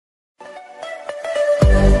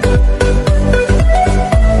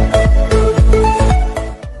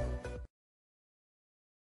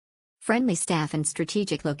Friendly staff and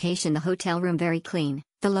strategic location. The hotel room very clean,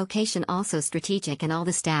 the location also strategic and all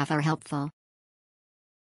the staff are helpful.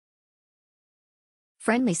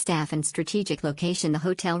 Friendly staff and strategic location. The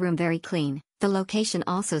hotel room very clean, the location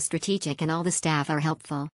also strategic and all the staff are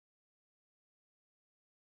helpful.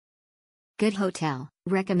 Good hotel,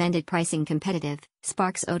 recommended pricing competitive,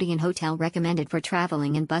 Sparks Odeon Hotel recommended for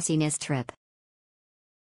traveling and busyness trip.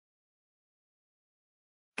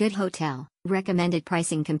 Good hotel, recommended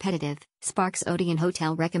pricing competitive, Sparks Odeon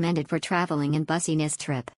Hotel recommended for traveling and busyness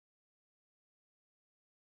trip.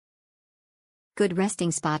 Good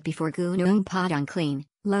resting spot before Gunung Padang clean,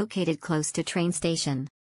 located close to train station.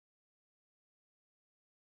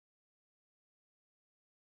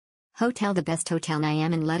 Hotel the best hotel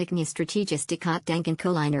Nyaman Letaknya strategis dekat dengan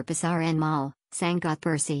kuliner besar and mall, sangat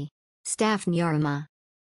bersih. Staff Nyorma.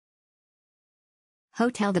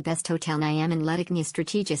 Hotel the best hotel Nyaman Letaknya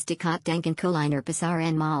strategis dekat dengan kuliner besar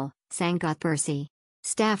and mall, sangat bersih.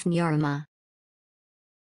 Staff Nyorma.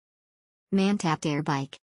 Mantap air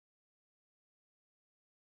bike.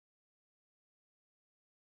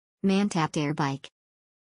 Mantap air bike.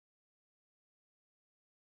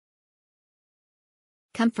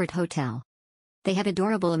 Comfort Hotel. They have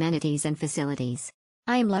adorable amenities and facilities.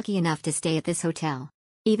 I am lucky enough to stay at this hotel.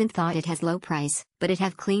 Even thought it has low price, but it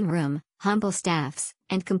have clean room, humble staffs,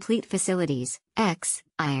 and complete facilities. X,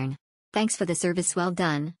 iron. Thanks for the service, well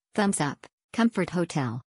done, thumbs up. Comfort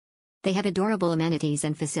Hotel. They have adorable amenities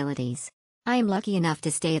and facilities. I am lucky enough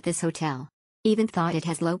to stay at this hotel. Even thought it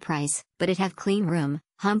has low price, but it have clean room,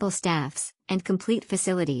 humble staffs, and complete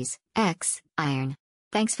facilities. X, iron.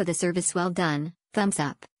 Thanks for the service, well done, thumbs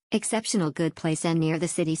up. Exceptional good place and near the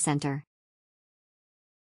city center.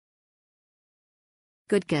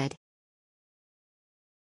 Good. Good.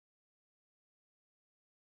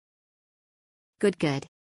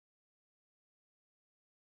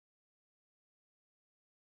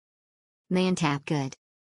 Mantap good.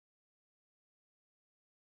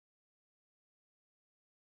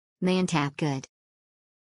 Mantap good.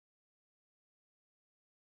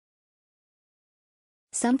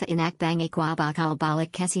 Sumtha inak bang aqua bakal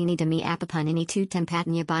balik kesini demi apapun ini tu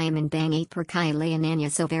tempatnya bayaman bang 8 perkaya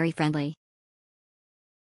layanannya so very friendly.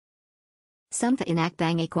 Sumtha inak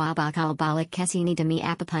bang aqua bakal balik kesini demi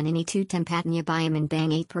apapun ini tu tempatnya bayaman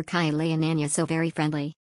bang 8 perkaya layanannya so very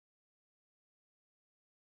friendly.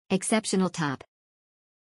 Exceptional top.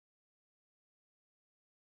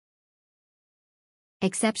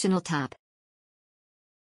 Exceptional top.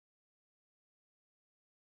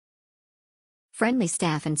 Friendly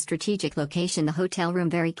staff and strategic location. The hotel room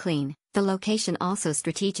very clean, the location also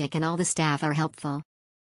strategic and all the staff are helpful.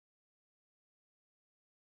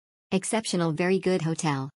 Exceptional very good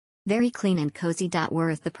hotel. Very clean and cozy.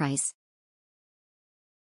 Worth the price.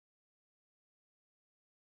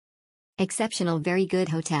 Exceptional very good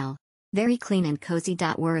hotel. Very clean and cozy.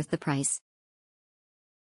 Worth the price.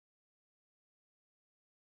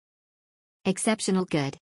 Exceptional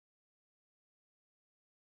good.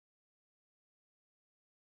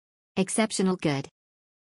 Exceptional good.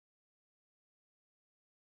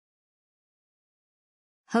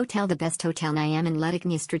 Hotel the best hotel Nyaman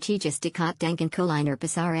Letaknya strategis dekat dengan kuliner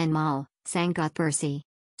besar and mall, sangat bersih.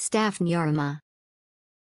 Staff Nyorma.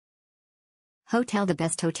 Hotel the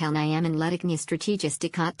best hotel Nyaman Letaknya strategis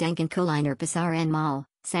dekat dengan kuliner besar and mall,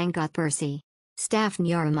 sangat bersih. Staff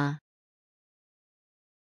Nyorma.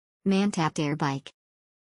 Mantap air bike.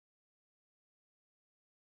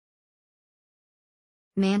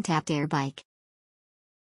 Mantap air bike.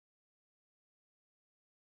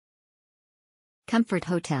 Comfort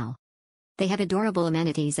Hotel. They have adorable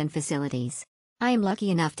amenities and facilities. I am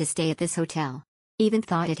lucky enough to stay at this hotel. Even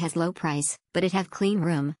thought it has low price, but it have clean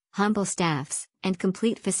room, humble staffs, and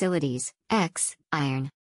complete facilities. X,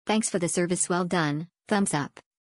 iron. Thanks for the service, well done, thumbs up.